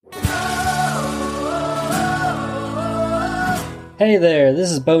Hey there,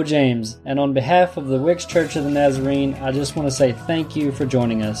 this is Bo James, and on behalf of the Wicks Church of the Nazarene, I just want to say thank you for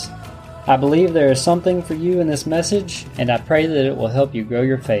joining us. I believe there is something for you in this message, and I pray that it will help you grow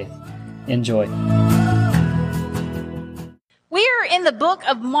your faith. Enjoy. We are in the book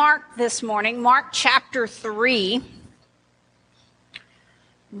of Mark this morning, Mark chapter 3.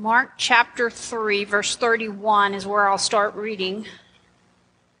 Mark chapter 3, verse 31 is where I'll start reading.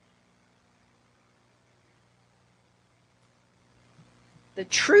 The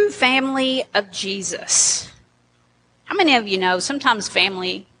true family of Jesus. How many of you know sometimes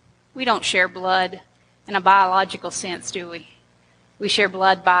family, we don't share blood in a biological sense, do we? We share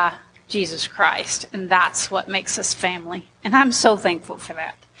blood by Jesus Christ, and that's what makes us family. And I'm so thankful for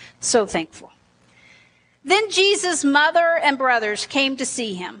that. So thankful. Then Jesus' mother and brothers came to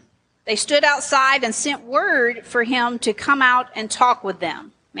see him. They stood outside and sent word for him to come out and talk with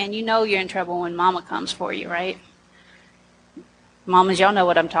them. Man, you know you're in trouble when mama comes for you, right? Mamas, y'all know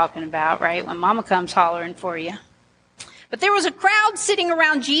what I'm talking about, right? When mama comes hollering for you. But there was a crowd sitting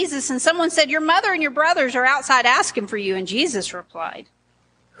around Jesus, and someone said, "Your mother and your brothers are outside asking for you." And Jesus replied,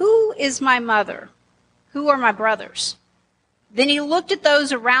 "Who is my mother? Who are my brothers?" Then he looked at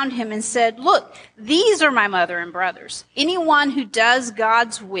those around him and said, "Look, these are my mother and brothers. Anyone who does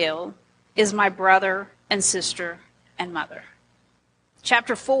God's will is my brother and sister and mother."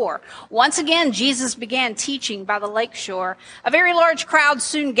 Chapter 4. Once again, Jesus began teaching by the lake shore. A very large crowd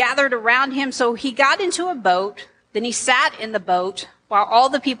soon gathered around him, so he got into a boat. Then he sat in the boat while all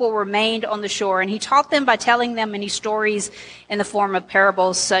the people remained on the shore, and he taught them by telling them many stories in the form of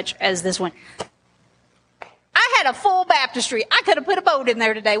parables such as this one. I had a full baptistry. I could have put a boat in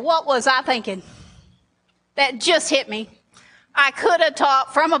there today. What was I thinking? That just hit me. I could have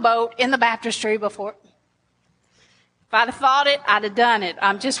taught from a boat in the baptistry before. If I'd have thought it, I'd have done it.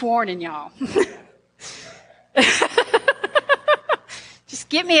 I'm just warning y'all. Just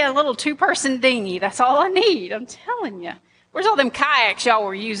get me a little 2-person dinghy. That's all I need. I'm telling you. Where's all them kayaks y'all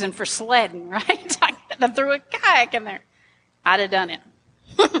were using for sledding, right? I threw a kayak in there. I'd have done it.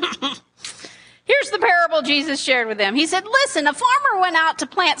 Here's the parable Jesus shared with them. He said, "Listen, a farmer went out to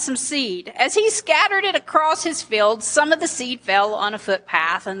plant some seed. As he scattered it across his field, some of the seed fell on a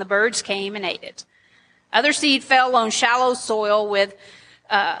footpath, and the birds came and ate it. Other seed fell on shallow soil with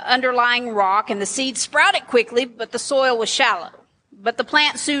underlying rock, and the seed sprouted quickly, but the soil was shallow. But the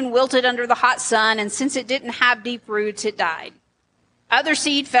plant soon wilted under the hot sun, and since it didn't have deep roots, it died. Other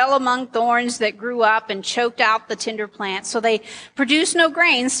seed fell among thorns that grew up and choked out the tender plant, so they produced no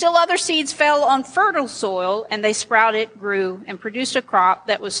grain. Still other seeds fell on fertile soil, and they sprouted, grew, and produced a crop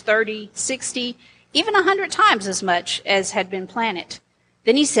that was 30, 60, even 100 times as much as had been planted."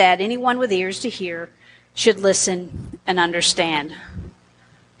 Then he said, "Anyone with ears to hear should listen and understand."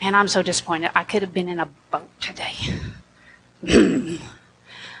 And I'm so disappointed. I could have been in a boat today.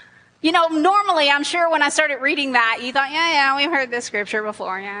 You know, normally I'm sure when I started reading that, you thought, yeah, we've heard this scripture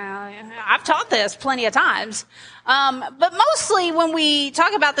before. Yeah, I've taught this plenty of times. But mostly when we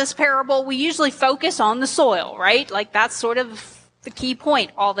talk about this parable, we usually focus on the soil, right? Like that's sort of the key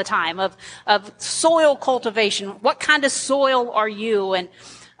point all the time of soil cultivation. What kind of soil are you? And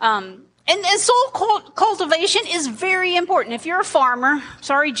soil cultivation is very important. If you're a farmer,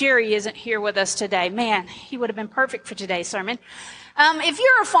 sorry Jerry isn't here with us today. Man, he would have been perfect for today's sermon. If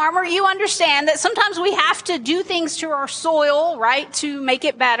you're a farmer, you understand that sometimes we have to do things to our soil, right, to make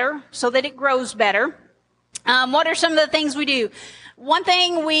it better so that it grows better. What are some of the things we do? One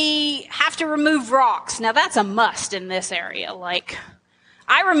thing, we have to remove rocks. Now, that's a must in this area. Like,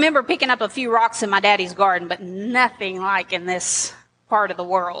 I remember picking up a few rocks in my daddy's garden, but nothing like in this part of the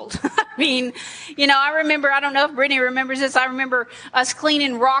world. I mean, you know, I remember, I don't know if Brittany remembers this, I remember us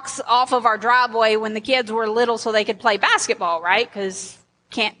cleaning rocks off of our driveway when the kids were little so they could play basketball, right? Because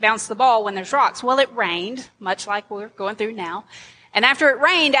can't bounce the ball when there's rocks. Well, it rained, much like we're going through now. And after it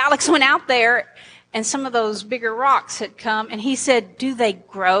rained, Alex went out there and some of those bigger rocks had come and he said, "Do they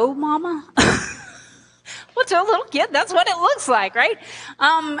grow, Mama?" Well, to a little kid, that's what it looks like, right?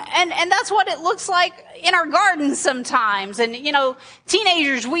 And that's what it looks like in our gardens sometimes. And, you know,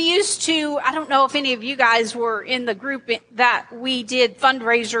 teenagers, we used to, I don't know if any of you guys were in the group that we did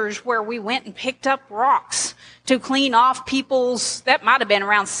fundraisers where we went and picked up rocks to clean off people's, that might have been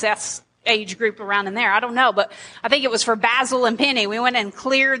around Seth's age group around in there. I don't know, but I think it was for Basil and Penny. We went and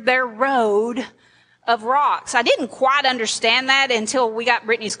cleared their road of rocks. I didn't quite understand that until we got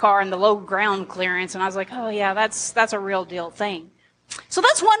Brittany's car and the low ground clearance, and I was like, oh yeah, that's a real deal thing. So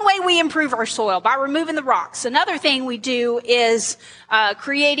that's one way we improve our soil, by removing the rocks. Another thing we do is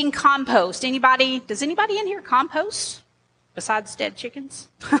creating compost. Does anybody in here compost besides dead chickens?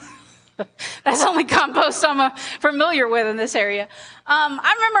 That's the only compost I'm familiar with in this area.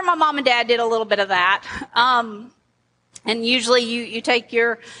 I remember my mom and dad did a little bit of that. And usually you take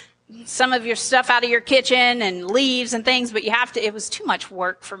some of your stuff out of your kitchen and leaves and things, but it was too much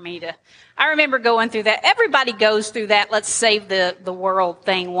work for me I remember going through that. Everybody goes through that let's save the world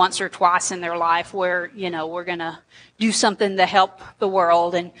thing once or twice in their life where, we're going to do something to help the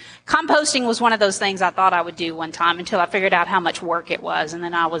world. And composting was one of those things I thought I would do one time until I figured out how much work it was. And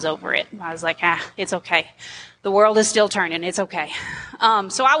then I was over it. I was like, it's okay. The world is still turning. It's okay.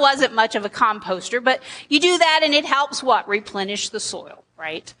 So I wasn't much of a composter, but you do that and it helps replenish the soil,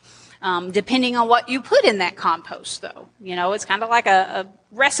 right? Depending on what you put in that compost, though. It's kind of like a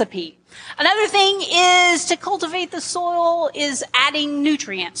recipe. Another thing is to cultivate the soil is adding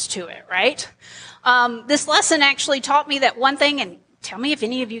nutrients to it, right? This lesson actually taught me that one thing, and tell me if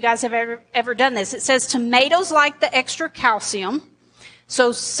any of you guys have ever done this. It says tomatoes like the extra calcium.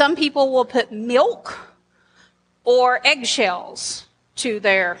 So some people will put milk or eggshells to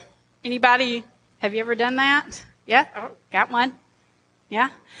their, anybody, have you ever done that? Yeah? Oh, got one? Yeah?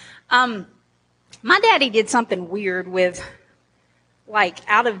 My daddy did something weird with,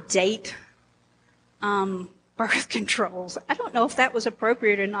 out of date, birth controls. I don't know if that was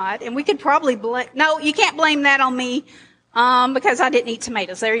appropriate or not. And we could probably no, you can't blame that on me, because I didn't eat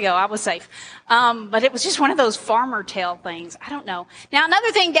tomatoes. There you go. I was safe. But it was just one of those farmer tale things. I don't know. Now,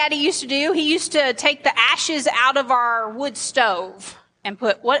 another thing Daddy used to do, he used to take the ashes out of our wood stove and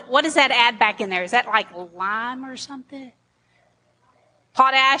put, what does that add back in there? Is that like lime or something?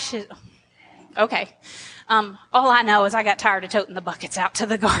 Potash? Okay. All I know is I got tired of toting the buckets out to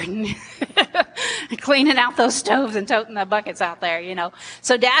the garden. Cleaning out those stoves and toting the buckets out there,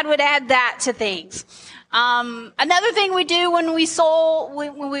 So Dad would add that to things. Another thing we do when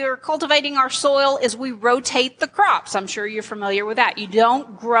we were cultivating our soil is we rotate the crops. I'm sure you're familiar with that. You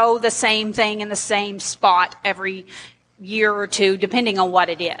don't grow the same thing in the same spot every year or two, depending on what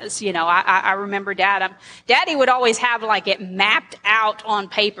it is. I remember Daddy would always have it mapped out on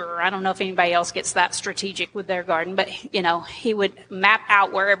paper. I don't know if anybody else gets that strategic with their garden, but, he would map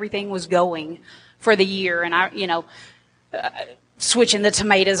out where everything was going for the year. And switching the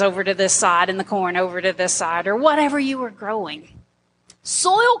tomatoes over to this side and the corn over to this side or whatever you were growing.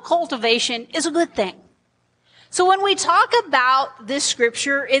 Soil cultivation is a good thing. So when we talk about this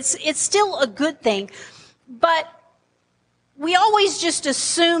scripture, it's still a good thing, but we always just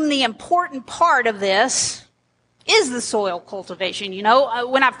assume the important part of this is the soil cultivation.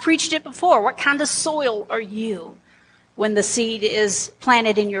 When I've preached it before, what kind of soil are you when the seed is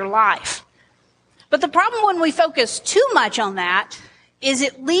planted in your life? But the problem when we focus too much on that is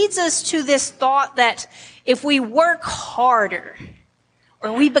it leads us to this thought that if we work harder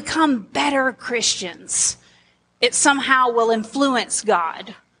or we become better Christians, it somehow will influence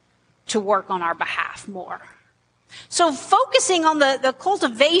God to work on our behalf more. So focusing on the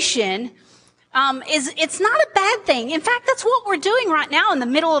cultivation it's not a bad thing. In fact, that's what we're doing right now in the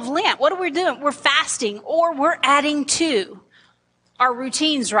middle of Lent. What are we doing? We're fasting, or we're adding to our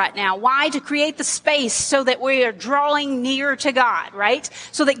routines right now. Why? To create the space so that we are drawing near to God, right?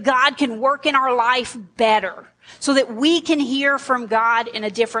 So that God can work in our life better. So that we can hear from God in a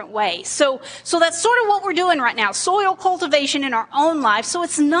different way. So that's sort of what we're doing right now. Soil cultivation in our own life. So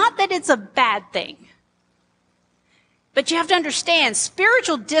it's not that it's a bad thing. But you have to understand,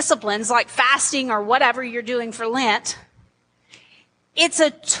 spiritual disciplines like fasting or whatever you're doing for Lent, it's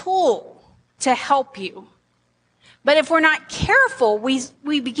a tool to help you. But if we're not careful,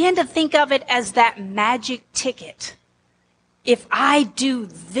 we begin to think of it as that magic ticket. If I do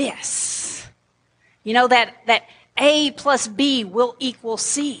this, that A plus B will equal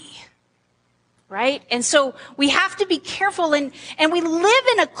C, right? And so we have to be careful, and we live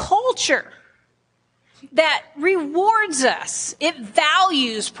in a culture that rewards us. It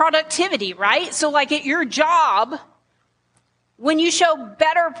values productivity, right? So like at your job, when you show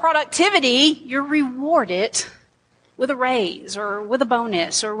better productivity, you're rewarded with a raise or with a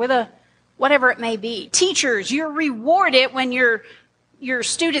bonus or with a whatever it may be. Teachers, you're rewarded when your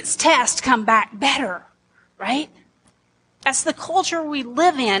students' tests come back better, right? That's the culture we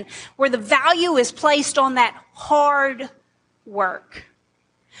live in, where the value is placed on that hard work.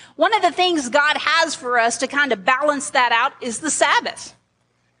 One of the things God has for us to kind of balance that out is the Sabbath.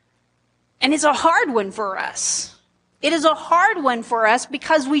 And it's a hard one for us. It is a hard one for us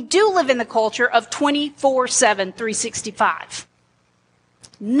because we do live in the culture of 24/7, 365.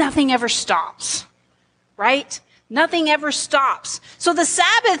 Nothing ever stops, right? Nothing ever stops. So the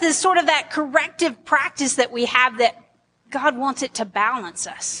Sabbath is sort of that corrective practice that we have that God wants it to balance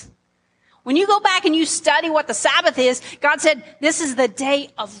us. When you go back and you study what the Sabbath is, God said, this is the day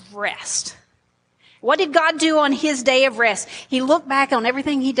of rest. What did God do on his day of rest? He looked back on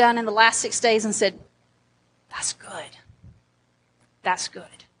everything he'd done in the last 6 days and said, that's good. That's good.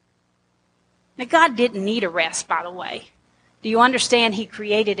 Now, God didn't need a rest, by the way. Do you understand? He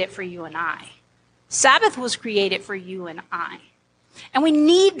created it for you and I. Sabbath was created for you and I. And we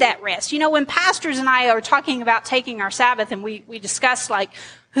need that rest. You know, when pastors and I are talking about taking our Sabbath, and we discuss like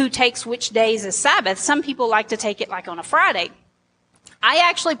who takes which days as Sabbath, some people like to take it like on a Friday. I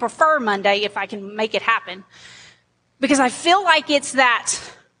actually prefer Monday if I can make it happen, because I feel like it's that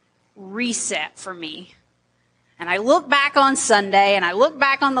reset for me. And I look back on Sunday and I look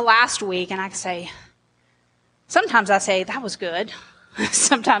back on the last week and I say, sometimes I say, that was good.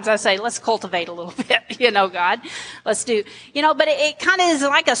 Sometimes I say, let's cultivate a little bit, God, let's do, but it kind of is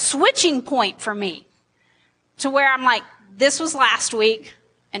like a switching point for me to where I'm like, this was last week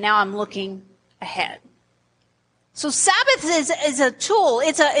and now I'm looking ahead. So Sabbath is a tool.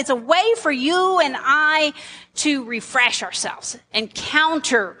 It's a way for you and I to refresh ourselves and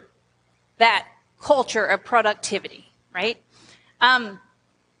counter that culture of productivity, right?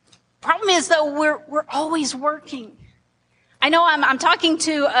 Problem is though, we're always working. I know I'm talking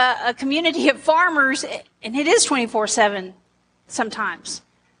to a community of farmers, and it is 24/7 sometimes,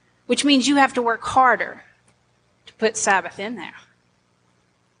 which means you have to work harder to put Sabbath in there.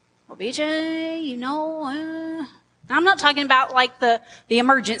 Well, BJ, I'm not talking about like the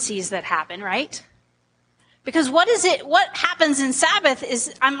emergencies that happen, right? Because what happens in Sabbath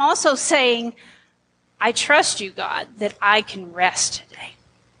is I'm also saying, I trust you, God, that I can rest today.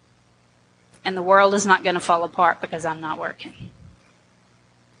 And the world is not going to fall apart because I'm not working.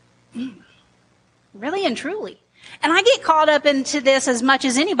 Really and truly. And I get caught up into this as much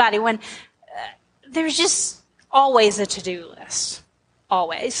as anybody when there's just always a to-do list.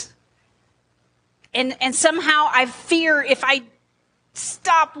 Always. And somehow I fear if I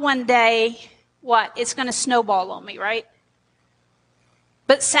stop one day, it's going to snowball on me, right?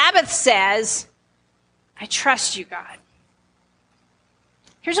 But Sabbath says, I trust you, God.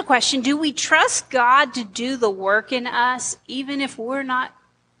 Here's a question. Do we trust God to do the work in us even if we're not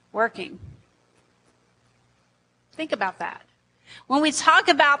working? Think about that. When we talk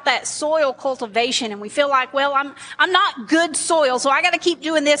about that soil cultivation and we feel like, well, I'm not good soil, so I got to keep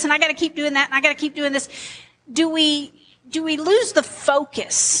doing this and I got to keep doing that and I got to keep doing this. Do we lose the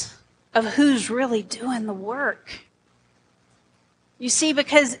focus of who's really doing the work? You see,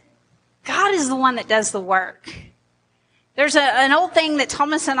 because God is the one that does the work. There's an old thing that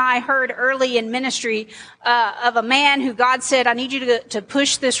Thomas and I heard early in ministry of a man who God said, I need you to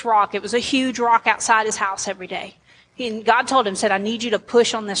push this rock. It was a huge rock outside his house every day. And God told him, said, I need you to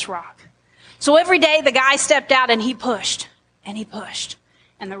push on this rock. So every day the guy stepped out and he pushed and he pushed.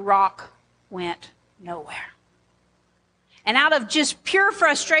 And the rock went nowhere. And out of just pure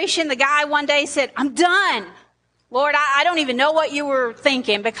frustration, the guy one day said, I'm done. Lord, I don't even know what you were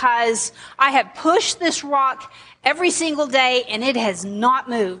thinking because I have pushed this rock every single day and it has not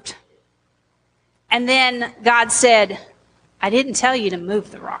moved. And then God said, I didn't tell you to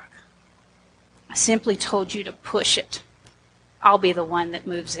move the rock. I simply told you to push it. I'll be the one that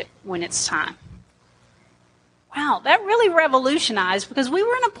moves it when it's time. Wow, that really revolutionized because we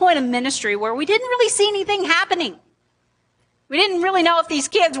were in a point of ministry where we didn't really see anything happening. We didn't really know if these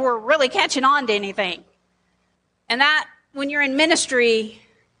kids were really catching on to anything. And that, when you're in ministry,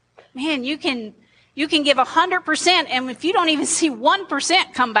 man, you can give 100%, and if you don't even see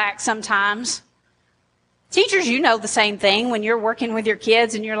 1% come back sometimes, teachers, the same thing when you're working with your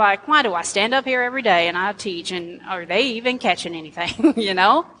kids and you're like, why do I stand up here every day and I teach, and are they even catching anything,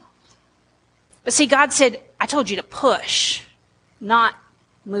 But see, God said, I told you to push, not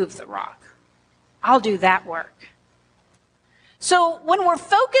move the rock. I'll do that work. So when we're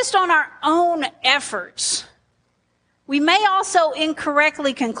focused on our own efforts, we may also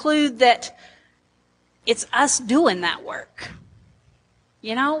incorrectly conclude that it's us doing that work.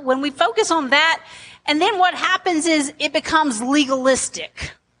 When we focus on that, and then what happens is it becomes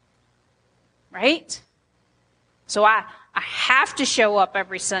legalistic, right? So I have to show up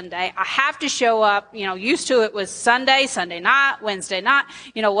every Sunday. I have to show up, used to it was Sunday night, Wednesday night.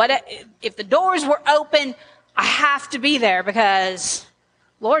 If the doors were open, I have to be there because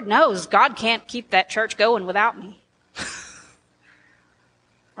Lord knows God can't keep that church going without me.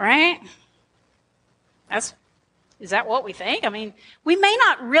 Right? Is that what we think? I mean, we may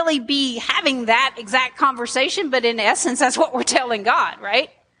not really be having that exact conversation, but in essence, that's what we're telling God, right?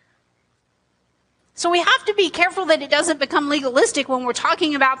 So we have to be careful that it doesn't become legalistic when we're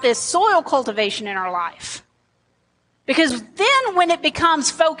talking about this soil cultivation in our life. Because then when it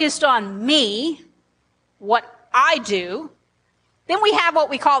becomes focused on me, what I do, then we have what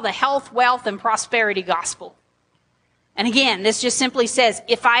we call the health, wealth, and prosperity gospel. And again, this just simply says,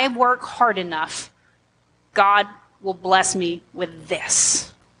 if I work hard enough, God will bless me with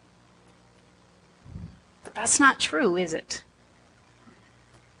this. But that's not true, is it?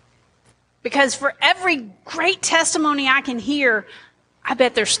 Because for every great testimony I can hear, I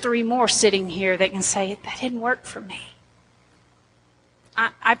bet there's 3 more sitting here that can say, that didn't work for me.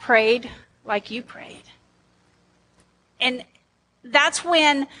 I prayed like you prayed. And that's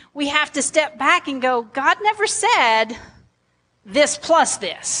when we have to step back and go, God never said this plus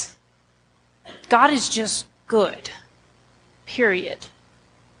this. God is just good. Period.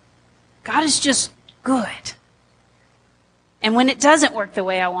 God is just good. And when it doesn't work the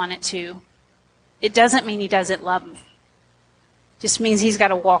way I want it to, it doesn't mean he doesn't love me. It just means he's got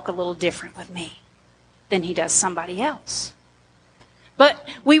to walk a little different with me than he does somebody else. But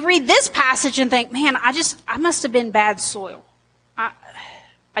we read this passage and think, man, I must have been bad soil.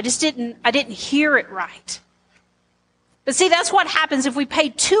 I didn't hear it right. But see, that's what happens if we pay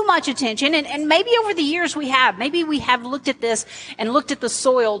too much attention, and maybe over the years maybe we have looked at this and looked at the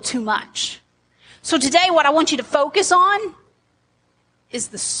soil too much. So today what I want you to focus on is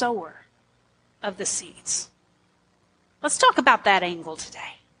the sower of the seeds. Let's talk about that angle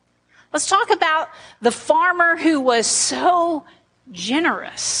today. Let's talk about the farmer who was so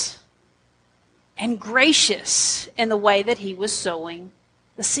generous and gracious in the way that he was sowing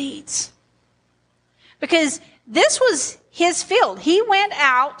the seeds. Because this was his field. He went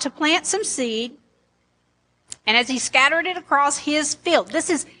out to plant some seed, and as he scattered it across his field, this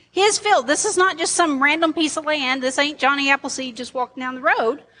is his field. This is not just some random piece of land. This ain't Johnny Appleseed just walking down the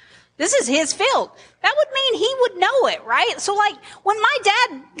road. This is his field. That would mean he would know it, right? So like when my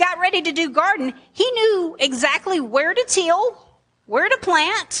dad got ready to do garden, he knew exactly where to till, where to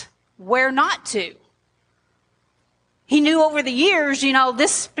plant, where not to. He knew over the years,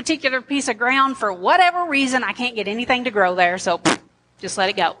 this particular piece of ground, for whatever reason, I can't get anything to grow there, so just let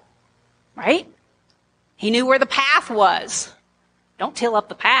it go, right? He knew where the path was. Don't till up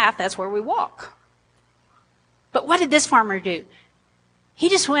the path, that's where we walk. But what did this farmer do? He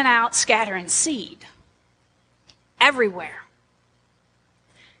just went out scattering seed everywhere.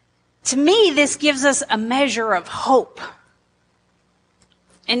 To me, this gives us a measure of hope.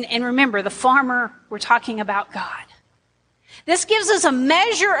 And remember, the farmer, we're talking about God. This gives us a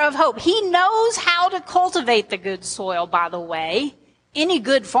measure of hope. He knows how to cultivate the good soil, by the way. Any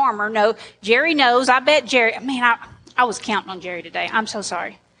good farmer knows. Jerry knows. I bet Jerry, man, I was counting on Jerry today. I'm so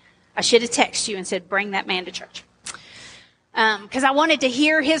sorry. I should have texted you and said, bring that man to church. Because I wanted to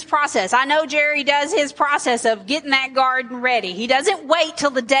hear his process. I know Jerry does his process of getting that garden ready. He doesn't wait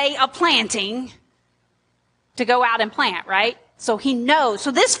till the day of planting to go out and plant, right? So he knows. So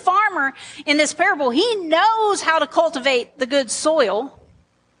this farmer in this parable, he knows how to cultivate the good soil,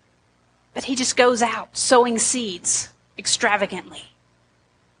 but he just goes out sowing seeds extravagantly.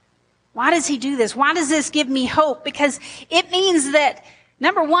 Why does he do this? Why does this give me hope? Because it means that,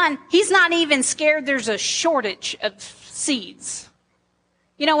 number one, he's not even scared there's a shortage of seeds.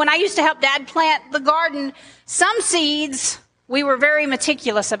 When I used to help Dad plant the garden, some seeds we were very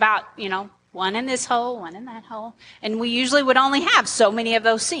meticulous about, one in this hole, one in that hole. And we usually would only have so many of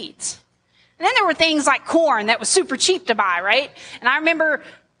those seeds. And then there were things like corn that was super cheap to buy, right? And I remember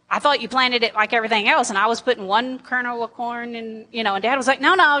I thought you planted it like everything else, and I was putting one kernel of corn and Dad was like,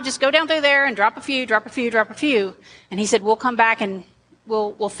 no, just go down through there and drop a few. And he said, we'll come back and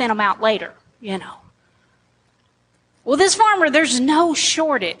we'll thin them out later, Well, this farmer, there's no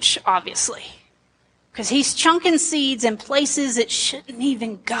shortage, obviously, because he's chunking seeds in places it shouldn't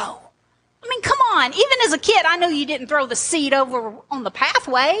even go. I mean, come on. Even as a kid, I know you didn't throw the seed over on the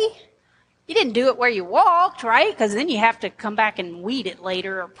pathway. You didn't do it where you walked, right? Because then you have to come back and weed it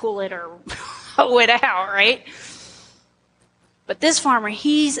later or pull it or hoe it out, right? But this farmer,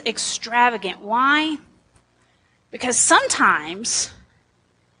 he's extravagant. Why? Because sometimes,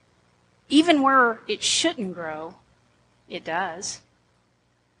 even where it shouldn't grow, it does.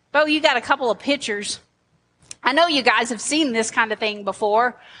 Bo, you got a couple of pictures. I know you guys have seen this kind of thing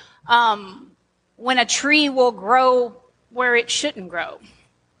before. When a tree will grow where it shouldn't grow.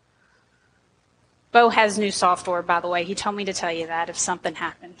 Bo has new software, by the way. He told me to tell you that if something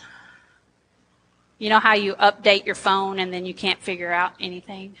happened. You know how you update your phone and then you can't figure out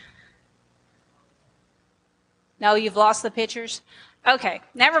anything? No, you've lost the pictures? Okay,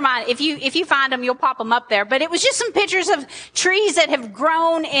 never mind. If you find them, you'll pop them up there. But it was just some pictures of trees that have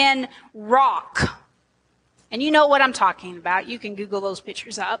grown in rock. And you know what I'm talking about. You can Google those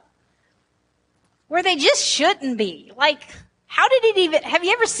pictures up. where they just shouldn't be. Like, how did it even, have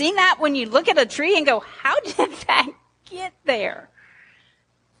you ever seen that when you look at a tree and go, how did that get there?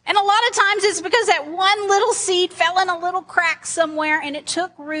 And a lot of times it's because that one little seed fell in a little crack somewhere and it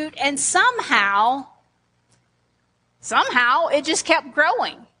took root, and somehow it just kept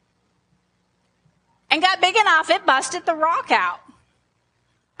growing. And got big enough, it busted the rock out.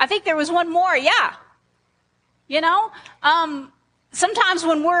 I think there was one more, yeah. You know, sometimes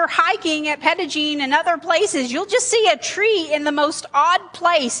when we're hiking at Pedagene and other places, you'll just see a tree in the most odd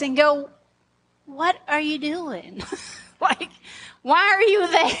place and go, what are you doing? Like, why are you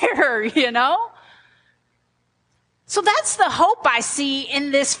there, you know? So that's the hope I see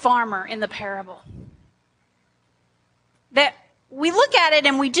in this farmer in the parable. That we look at it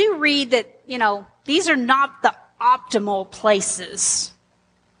and we do read that, you know, these are not the optimal places.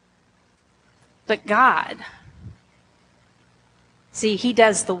 But God, see, he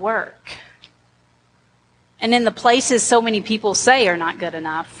does the work. And in the places so many people say are not good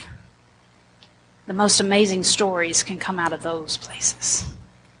enough, the most amazing stories can come out of those places.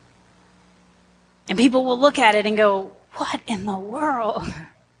 And people will look at it and go, what in the world?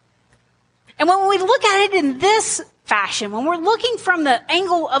 And when we look at it in this fashion, when we're looking from the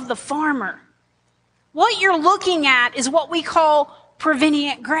angle of the farmer, what you're looking at is what we call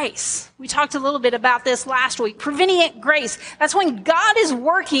prevenient grace. We talked a little bit about this last week. Prevenient grace. That's when God is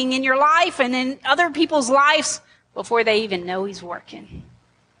working in your life and in other people's lives before they even know he's working.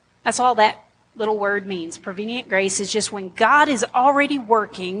 That's all that little word means. Prevenient grace is just when God is already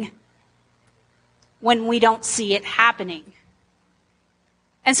working when we don't see it happening.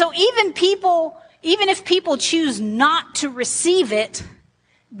 And so even if people choose not to receive it,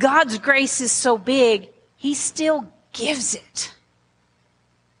 God's grace is so big, he still gives it.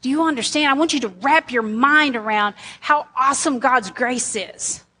 Do you understand? I want you to wrap your mind around how awesome God's grace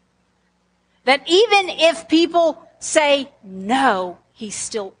is. That even if people say no, he's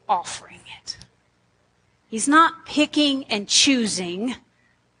still offering it. He's not picking and choosing.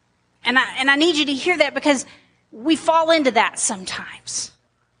 And I need you to hear that, because we fall into that sometimes.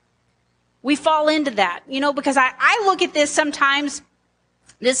 We fall into that, you know, because I look at this sometimes.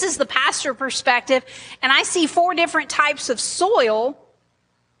 This is the pastor perspective, and I see 4 different types of soil,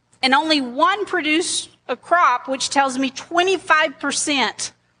 and only one produced a crop, which tells me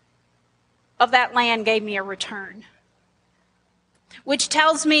 25% of that land gave me a return. Which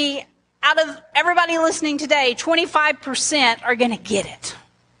tells me out of everybody listening today, 25% are going to get it.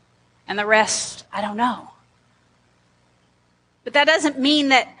 And the rest, I don't know. But that doesn't mean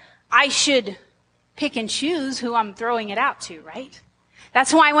that I should pick and choose who I'm throwing it out to, right?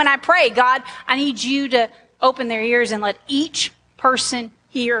 That's why when I pray, God, I need you to open their ears and let each person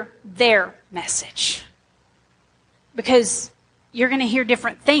hear their message. Because you're going to hear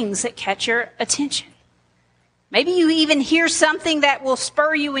different things that catch your attention. Maybe you even hear something that will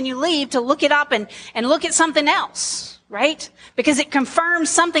spur you when you leave to look it up and look at something else, right? Because it confirms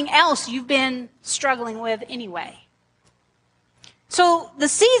something else you've been struggling with anyway. So the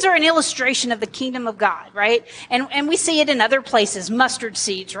seeds are an illustration of the kingdom of God, right? And we see it in other places, mustard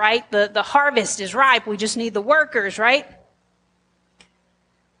seeds, right? The harvest is ripe. We just need the workers, right?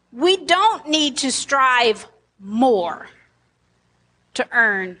 We don't need to strive more to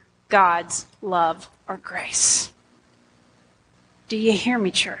earn God's love or grace. Do you hear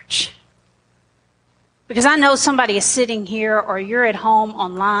me, church? Because I know somebody is sitting here, or you're at home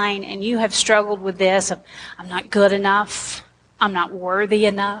online and you have struggled with this of, I'm not good enough. I'm not worthy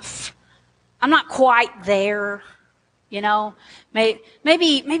enough. I'm not quite there. You know, maybe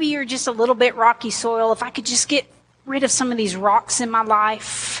you're just a little bit rocky soil. If I could just get rid of some of these rocks in my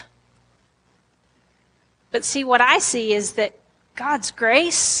life. But see, what I see is that God's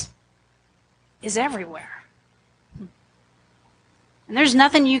grace is everywhere. And there's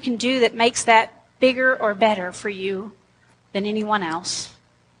nothing you can do that makes that bigger or better for you than anyone else.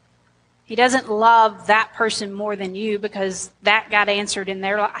 He doesn't love that person more than you because that got answered in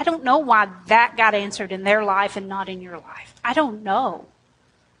their life. I don't know why that got answered in their life and not in your life. I don't know.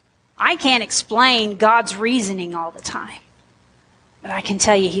 I can't explain God's reasoning all the time. But I can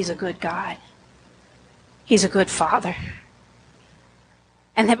tell you he's a good God. He's a good Father.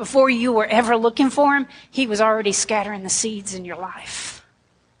 And that before you were ever looking for him, he was already scattering the seeds in your life.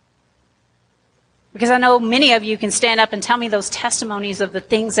 Because I know many of you can stand up and tell me those testimonies of the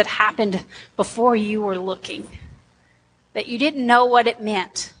things that happened before you were looking. That you didn't know what it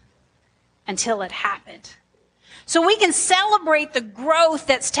meant until it happened. So we can celebrate the growth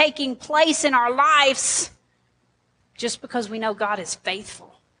that's taking place in our lives just because we know God is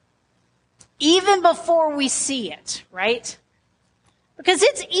faithful. Even before we see it, right? Because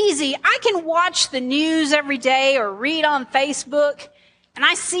it's easy. I can watch the news every day or read on Facebook, and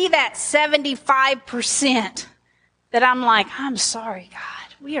I see that 75% that I'm like, I'm sorry,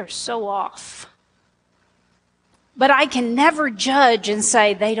 God, we are so off. But I can never judge and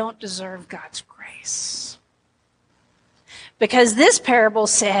say they don't deserve God's grace. Because this parable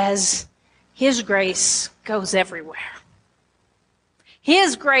says His grace goes everywhere.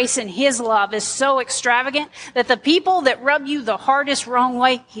 His grace and His love is so extravagant that the people that rub you the hardest wrong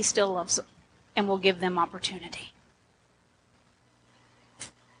way, He still loves them and will give them opportunity.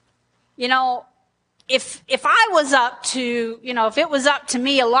 You know, if I was up to, if it was up to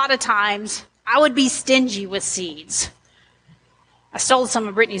me, a lot of times I would be stingy with seeds. I stole some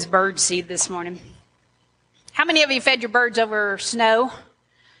of Brittany's bird seed this morning. How many of you fed your birds over snow?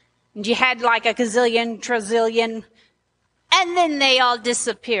 And you had like a gazillion, trazillion, and then they all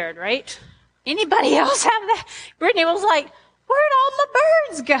disappeared, right? Anybody else have that? Brittany was like, where'd all the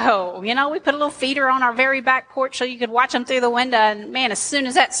birds go? We put a little feeder on our very back porch so you could watch them through the window. And man, as soon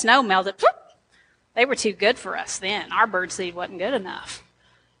as that snow melted, whoop, they were too good for us then. Our bird seed wasn't good enough.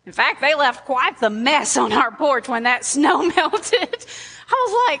 In fact, they left quite the mess on our porch when that snow melted. I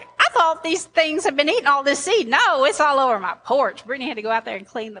was like, I thought these things had been eating all this seed. No, it's all over my porch. Brittany had to go out there and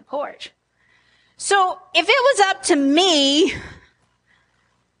clean the porch. So if it was up to me,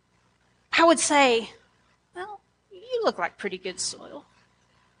 I would say, well, you look like pretty good soil.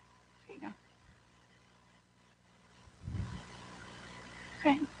 There you go.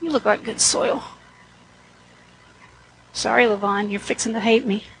 Okay, you look like good soil. Sorry, Levon, you're fixing to hate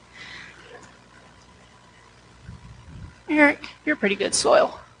me. Eric, you're pretty good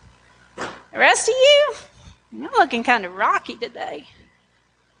soil. The rest of you, you're looking kind of rocky today.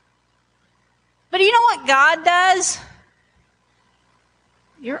 But you know what God does?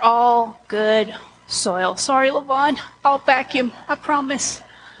 You're all good soil. Sorry, Levon. I'll vacuum. I promise.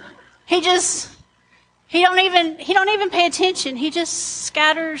 He don't even pay attention. He just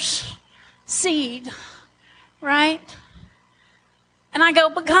scatters seed, right? And I go,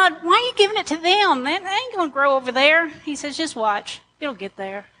 but God, why are you giving it to them? They ain't going to grow over there. He says, just watch. It'll get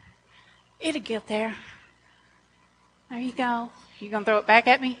there. It'll get there. There you go. You going to throw it back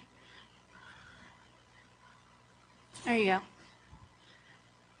at me? There you go.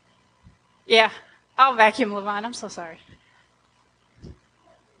 Yeah, I'll vacuum, Levon. I'm so sorry.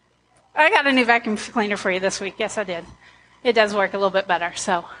 I got a new vacuum cleaner for you this week. Yes, I did. It does work a little bit better,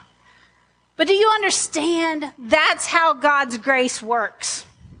 so. But do you understand that's how God's grace works?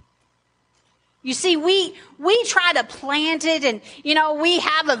 You see, we try to plant it and, we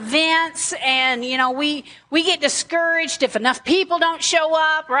have events and, we get discouraged if enough people don't show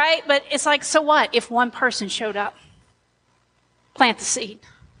up, right? But it's like, so what if one person showed up? Plant the seed.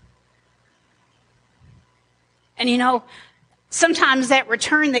 And sometimes that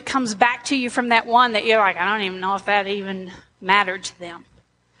return that comes back to you from that one that you're like, I don't even know if that even mattered to them.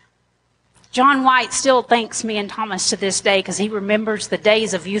 John White still thanks me and Thomas to this day because he remembers the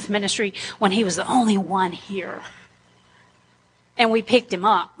days of youth ministry when he was the only one here. And we picked him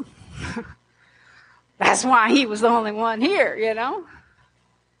up. That's why he was the only one here,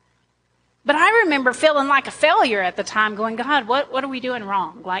 But I remember feeling like a failure at the time, going, God, what are we doing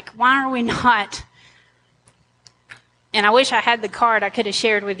wrong? Like, why are we not? And I wish I had the card I could have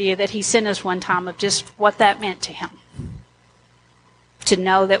shared with you that he sent us one time of just what that meant to him. To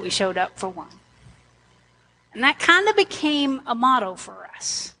know that we showed up for one. And that kind of became a motto for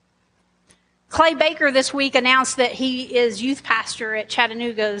us. Clay Baker this week announced that he is youth pastor at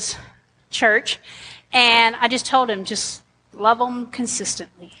Chattanooga's church. And I just told him, just love them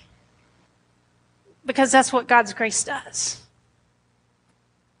consistently. Because that's what God's grace does.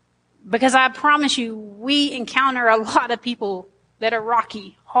 Because I promise you, we encounter a lot of people that are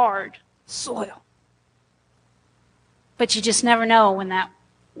rocky, hard soil. But you just never know when that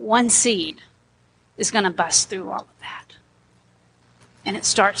one seed is going to bust through all of that. And it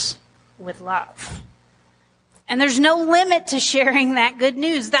starts with love. And there's no limit to sharing that good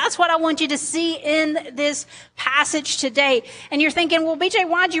news. That's what I want you to see in this passage today. And you're thinking, well, BJ,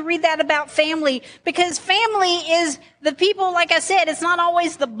 why'd you read that about family? Because family is the people, like I said, it's not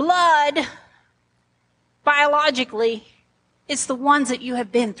always the blood biologically. It's the ones that you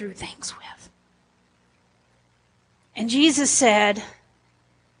have been through things with. And Jesus said,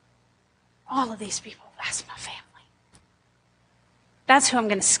 all of these people, that's my family. That's who I'm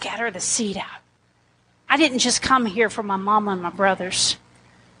going to scatter the seed out. I didn't just come here for my mama and my brothers.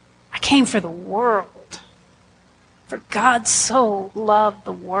 I came for the world. For God so loved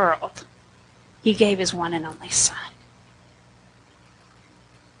the world, He gave His one and only Son.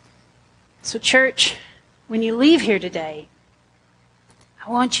 So church, when you leave here today, I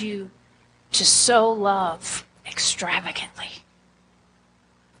want you to sow love extravagantly.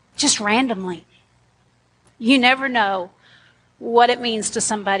 Just randomly. You never know what it means to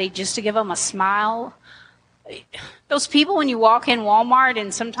somebody just to give them a smile. Those people when you walk in Walmart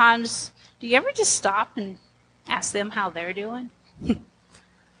and sometimes, do you ever just stop and ask them how they're doing?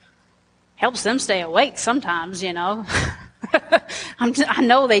 Helps them stay awake sometimes, you know. I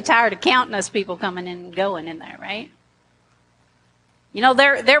know they're tired of counting us people coming in and going in there, right? You know,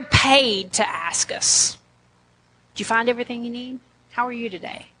 they're paid to ask us, did you find everything you need? How are you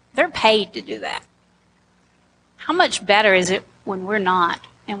today? They're paid to do that. How much better is it when we're not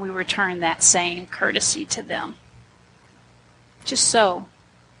and we return that same courtesy to them? Just so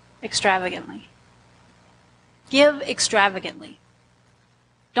extravagantly. Give extravagantly.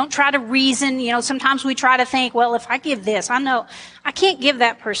 Don't try to reason. You know, sometimes we try to think, well, if I give this, I know I can't give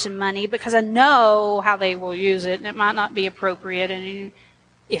that person money because I know how they will use it and it might not be appropriate. And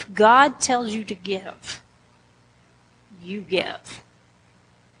if God tells you to give, you give.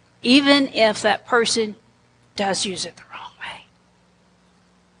 Even if that person does use it the wrong way.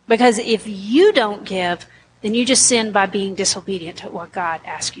 Because if you don't give, then you just sin by being disobedient to what God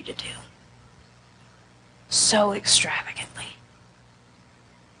asked you to do. So extravagantly.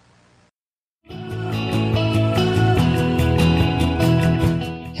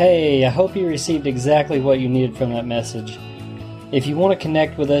 Hey, I hope you received exactly what you needed from that message. If you want to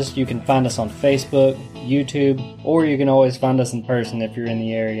connect with us, you can find us on Facebook, YouTube, or you can always find us in person if you're in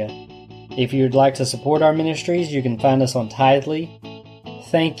the area. If you'd like to support our ministries, you can find us on Tithely.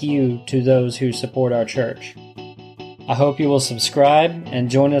 Thank you to those who support our church. I hope you will subscribe and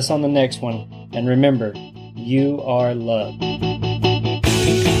join us on the next one. And remember, you are loved.